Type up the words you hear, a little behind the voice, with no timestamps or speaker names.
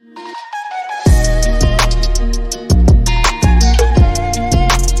Hey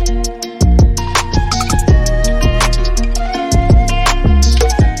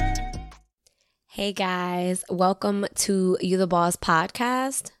guys, welcome to You the Boss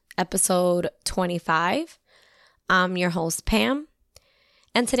podcast, episode 25. I'm your host, Pam,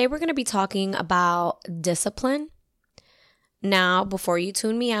 and today we're going to be talking about discipline. Now, before you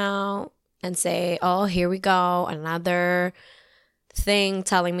tune me out and say, oh, here we go, another thing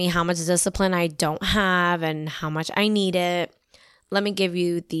telling me how much discipline I don't have and how much I need it, let me give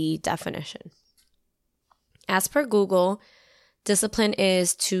you the definition. As per Google, discipline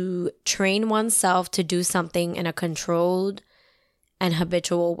is to train oneself to do something in a controlled and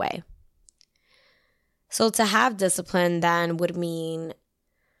habitual way. So to have discipline then would mean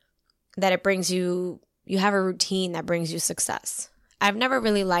that it brings you have a routine that brings you success. I've never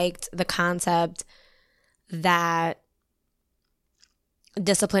really liked the concept that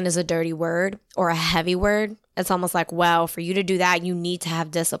discipline is a dirty word or a heavy word. It's almost like, well, for you to do that, you need to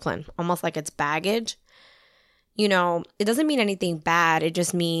have discipline, almost like it's baggage. You know, it doesn't mean anything bad. It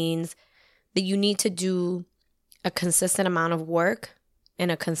just means that you need to do a consistent amount of work in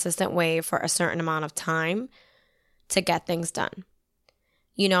a consistent way for a certain amount of time to get things done.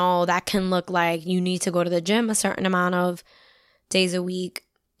 You know, that can look like you need to go to the gym a certain amount of days a week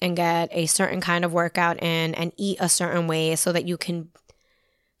and get a certain kind of workout in and eat a certain way so that you can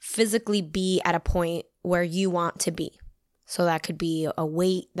physically be at a point where you want to be. So that could be a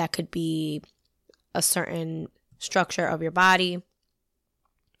weight, that could be a certain structure of your body.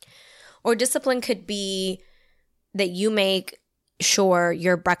 Or discipline could be that you make sure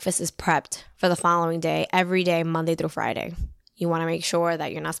your breakfast is prepped for the following day, every day, Monday through Friday. You want to make sure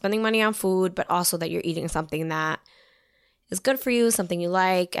that you're not spending money on food, but also that you're eating something that is good for you, something you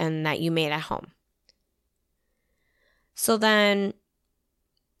like, and that you made at home. So then,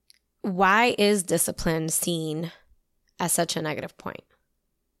 why is discipline seen as such a negative point?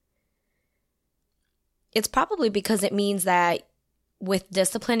 It's probably because it means that with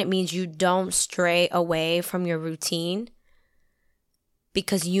discipline, it means you don't stray away from your routine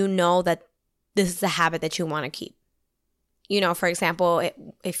because you know that this is a habit that you want to keep. You know, for example,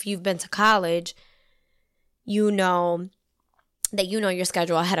 if you've been to college, you know that you know your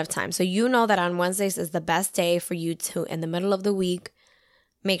schedule ahead of time. So you know that on Wednesdays is the best day for you to, in the middle of the week,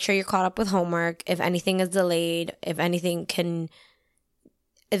 make sure you're caught up with homework. If anything is delayed, if there's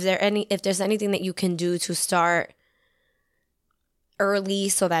anything that you can do to start early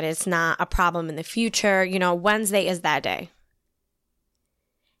so that it's not a problem in the future, you know, Wednesday is that day.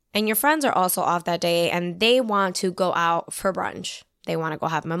 And your friends are also off that day and they want to go out for brunch. They want to go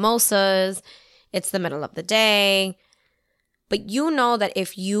have mimosas. It's the middle of the day. But you know that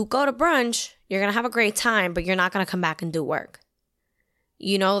if you go to brunch, you're going to have a great time, but you're not going to come back and do work.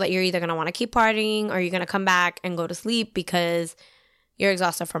 You know that you're either going to want to keep partying or you're going to come back and go to sleep because you're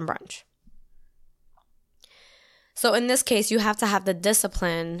exhausted from brunch. So in this case, you have to have the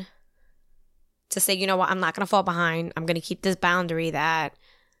discipline to say, you know what, I'm not going to fall behind. I'm going to keep this boundary that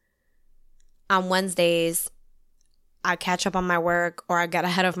on Wednesdays, I catch up on my work or I get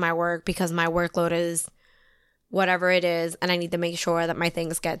ahead of my work because my workload is whatever it is and I need to make sure that my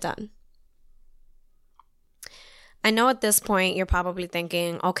things get done. I know at this point you're probably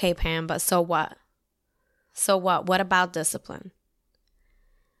thinking, okay, Pam, but so what? So what? What about discipline?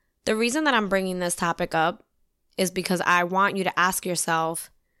 The reason that I'm bringing this topic up is because I want you to ask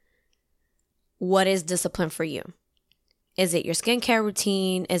yourself, what is discipline for you? Is it your skincare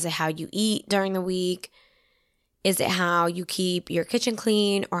routine? Is it how you eat during the week? Is it how you keep your kitchen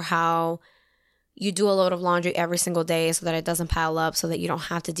clean or how you do a load of laundry every single day so that it doesn't pile up so that you don't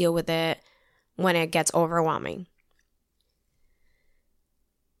have to deal with it when it gets overwhelming?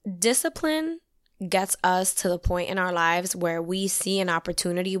 Discipline gets us to the point in our lives where we see an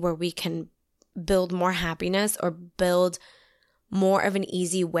opportunity where we can build more happiness or build more of an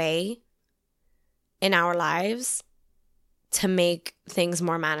easy way in our lives to make things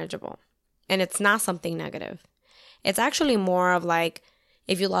more manageable. And it's not something negative. It's actually more of like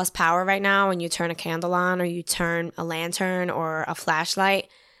if you lost power right now and you turn a candle on or you turn a lantern or a flashlight,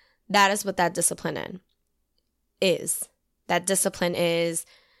 that is what that discipline is. That discipline is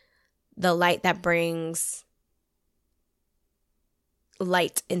the light that brings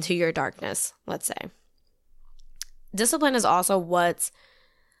light into your darkness, let's say. Discipline is also what's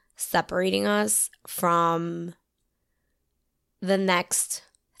separating us from the next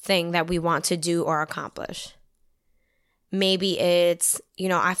thing that we want to do or accomplish. Maybe it's,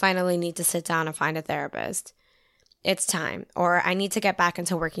 I finally need to sit down and find a therapist. It's time. Or I need to get back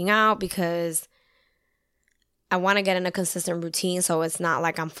into working out because I want to get in a consistent routine so it's not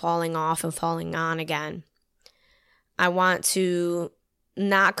like I'm falling off and falling on again. I want to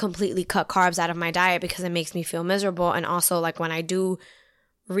not completely cut carbs out of my diet because it makes me feel miserable. And also, like, when I do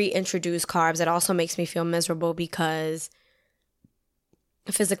reintroduce carbs, it also makes me feel miserable because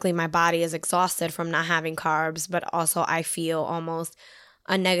physically my body is exhausted from not having carbs, but also I feel almost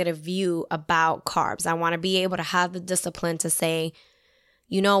a negative view about carbs. I want to be able to have the discipline to say,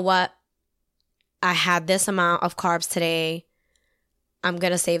 you know what? I had this amount of carbs today. I'm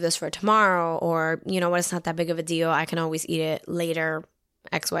going to save this for tomorrow. Or, you know what? It's not that big of a deal. I can always eat it later,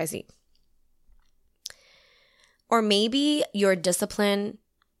 XYZ. Or maybe your discipline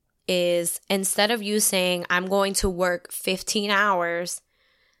is, instead of you saying, I'm going to work 15 hours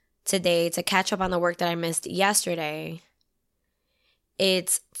today to catch up on the work that I missed yesterday,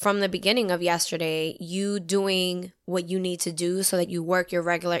 it's from the beginning of yesterday, you doing what you need to do so that you work your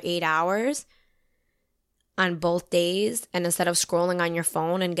regular 8 hours on both days. And instead of scrolling on your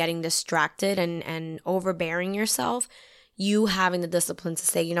phone and getting distracted and overbearing yourself, you having the discipline to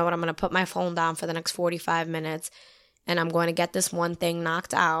say, you know what, I'm going to put my phone down for the next 45 minutes and I'm going to get this one thing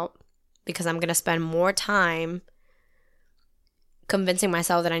knocked out because I'm going to spend more time convincing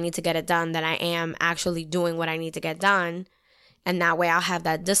myself that I need to get it done than I am actually doing what I need to get done. And that way I'll have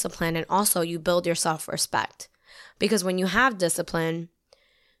that discipline. And also you build your self-respect. Because when you have discipline,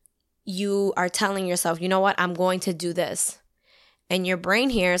 you are telling yourself, you know what, I'm going to do this. And your brain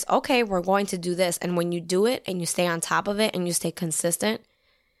hears, okay, we're going to do this. And when you do it and you stay on top of it and you stay consistent,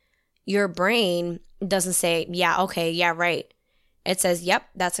 your brain doesn't say, yeah, okay, yeah, right. It says, yep,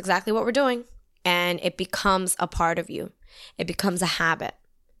 that's exactly what we're doing. And it becomes a part of you. It becomes a habit.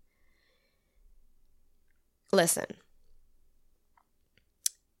 Listen,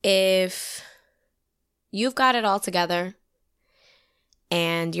 if you've got it all together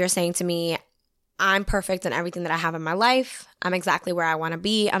and you're saying to me, I'm perfect in everything that I have in my life, I'm exactly where I want to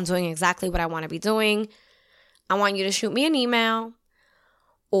be, I'm doing exactly what I want to be doing, I want you to shoot me an email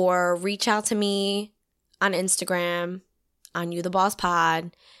or reach out to me on Instagram, on You the Boss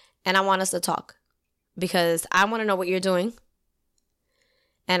Pod, and I want us to talk because I want to know what you're doing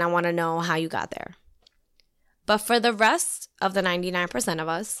and I want to know how you got there. But for the rest of the 99% of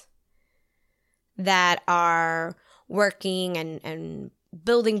us that are working and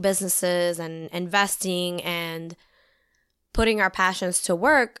building businesses and investing and putting our passions to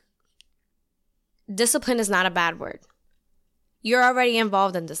work, discipline is not a bad word. You're already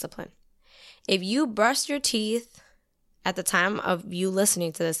involved in discipline. If you brushed your teeth at the time of you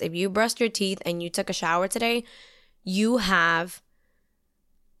listening to this, if you brushed your teeth and you took a shower today, you have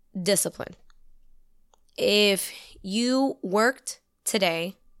discipline. If you worked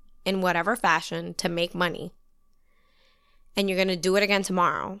today in whatever fashion to make money and you're going to do it again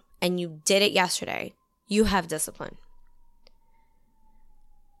tomorrow and you did it yesterday, you have discipline.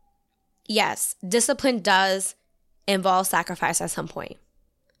 Yes, discipline does involve sacrifice at some point.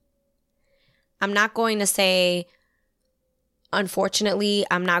 I'm not going to say, unfortunately,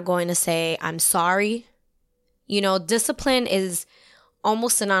 I'm not going to say I'm sorry. You know, discipline is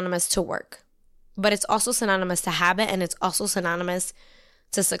almost synonymous to work. But it's also synonymous to habit and it's also synonymous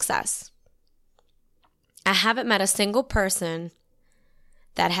to success. I haven't met a single person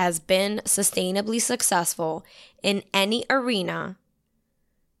that has been sustainably successful in any arena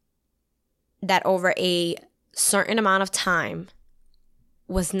that over a certain amount of time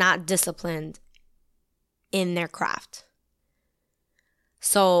was not disciplined in their craft.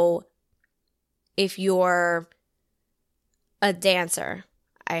 So if you're a dancer,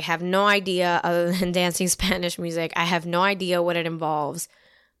 I have no idea, other than dancing Spanish music, I have no idea what it involves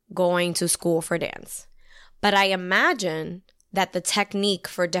going to school for dance. But I imagine that the technique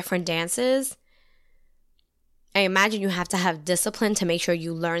for different dances, I imagine you have to have discipline to make sure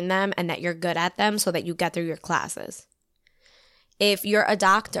you learn them and that you're good at them so that you get through your classes. If you're a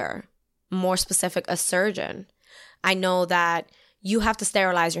doctor, more specific, a surgeon, I know that you have to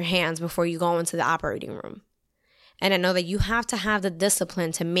sterilize your hands before you go into the operating room. And I know that you have to have the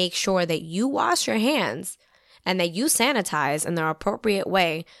discipline to make sure that you wash your hands and that you sanitize in the appropriate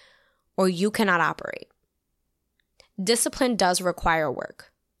way or you cannot operate. Discipline does require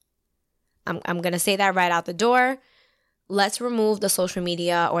work. I'm going to say that right out the door. Let's remove the social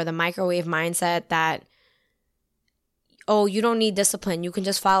media or the microwave mindset that, oh, you don't need discipline. You can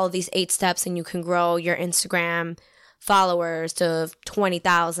just follow these 8 steps and you can grow your Instagram followers to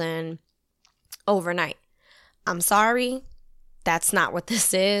 20,000 overnight. I'm sorry, that's not what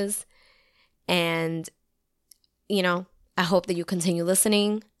this is. And, you know, I hope that you continue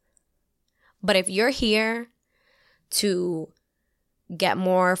listening. But if you're here to get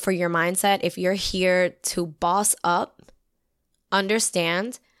more for your mindset, if you're here to boss up,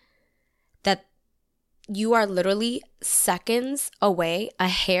 understand that you are literally seconds away, a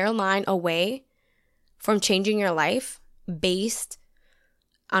hairline away from changing your life based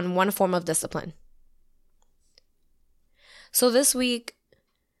on one form of discipline. So this week,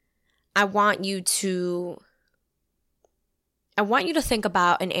 I want you to think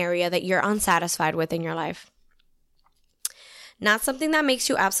about an area that you're unsatisfied with in your life. Not something that makes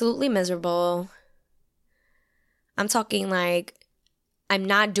you absolutely miserable. I'm talking like, I'm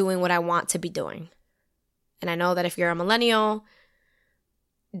not doing what I want to be doing. And I know that if you're a millennial,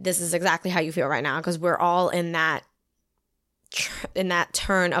 this is exactly how you feel right now, because we're all in that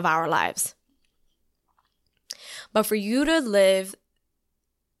turn of our lives. But for you to live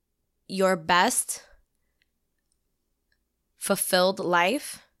your best fulfilled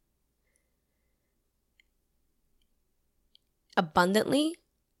life abundantly,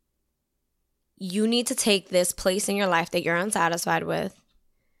 you need to take this place in your life that you're unsatisfied with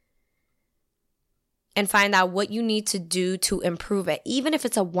and find out what you need to do to improve it. Even if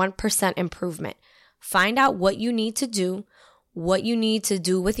it's a 1% improvement, find out what you need to do, what you need to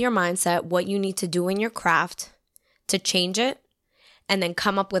do with your mindset, what you need to do in your craft to change it, and then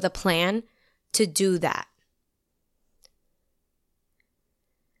come up with a plan to do that.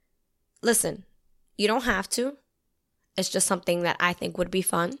 Listen, you don't have to. It's just something that I think would be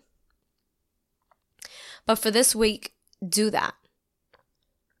fun. But for this week, do that.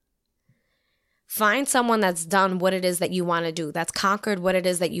 Find someone that's done what it is that you want to do, that's conquered what it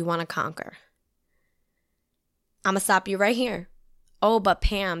is that you want to conquer. I'm going to stop you right here. Oh, but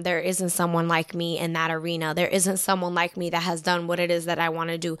Pam, there isn't someone like me in that arena. There isn't someone like me that has done what it is that I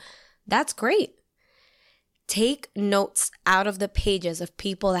want to do. That's great. Take notes out of the pages of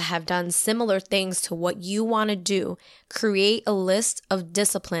people that have done similar things to what you want to do. Create a list of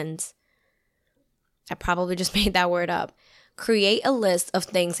disciplines. I probably just made that word up. Create a list of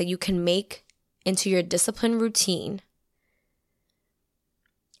things that you can make into your discipline routine.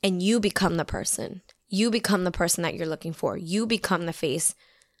 And you become the person. You become the person that you're looking for. You become the face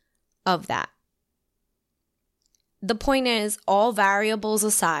of that. The point is, all variables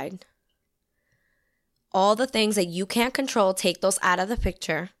aside, all the things that you can't control, take those out of the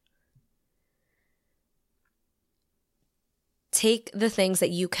picture. Take the things that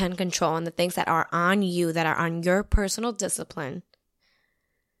you can control and the things that are on you, that are on your personal discipline.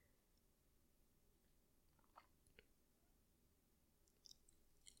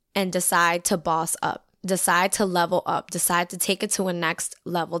 And decide to boss up. Decide to level up. Decide to take it to a next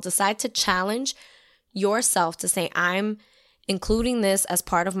level. Decide to challenge yourself to say, I'm including this as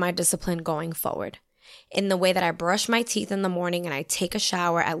part of my discipline going forward. In the way that I brush my teeth in the morning and I take a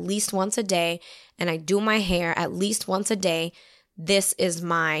shower at least once a day and I do my hair at least once a day, this is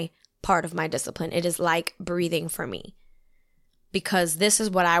my part of my discipline. It is like breathing for me because this is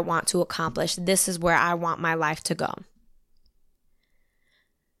what I want to accomplish. This is where I want my life to go.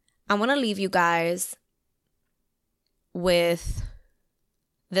 I want to leave you guys with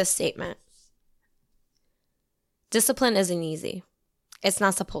this statement. Discipline isn't easy. It's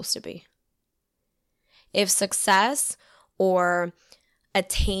not supposed to be. If success or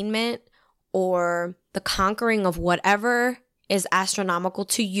attainment or the conquering of whatever is astronomical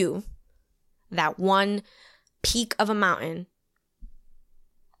to you, that one peak of a mountain,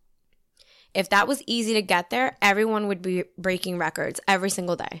 if that was easy to get there, everyone would be breaking records every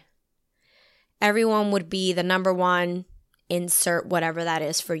single day. Everyone would be the number one, insert whatever that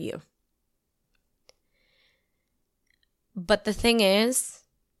is for you. But the thing is,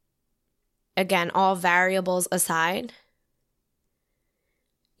 again, all variables aside,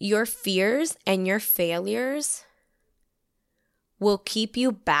 your fears and your failures will keep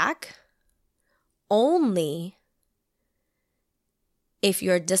you back only if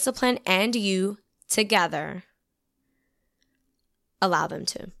your discipline and you together allow them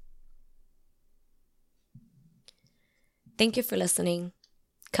to. Thank you for listening.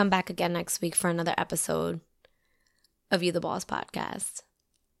 Come back again next week for another episode of You the Boss podcast.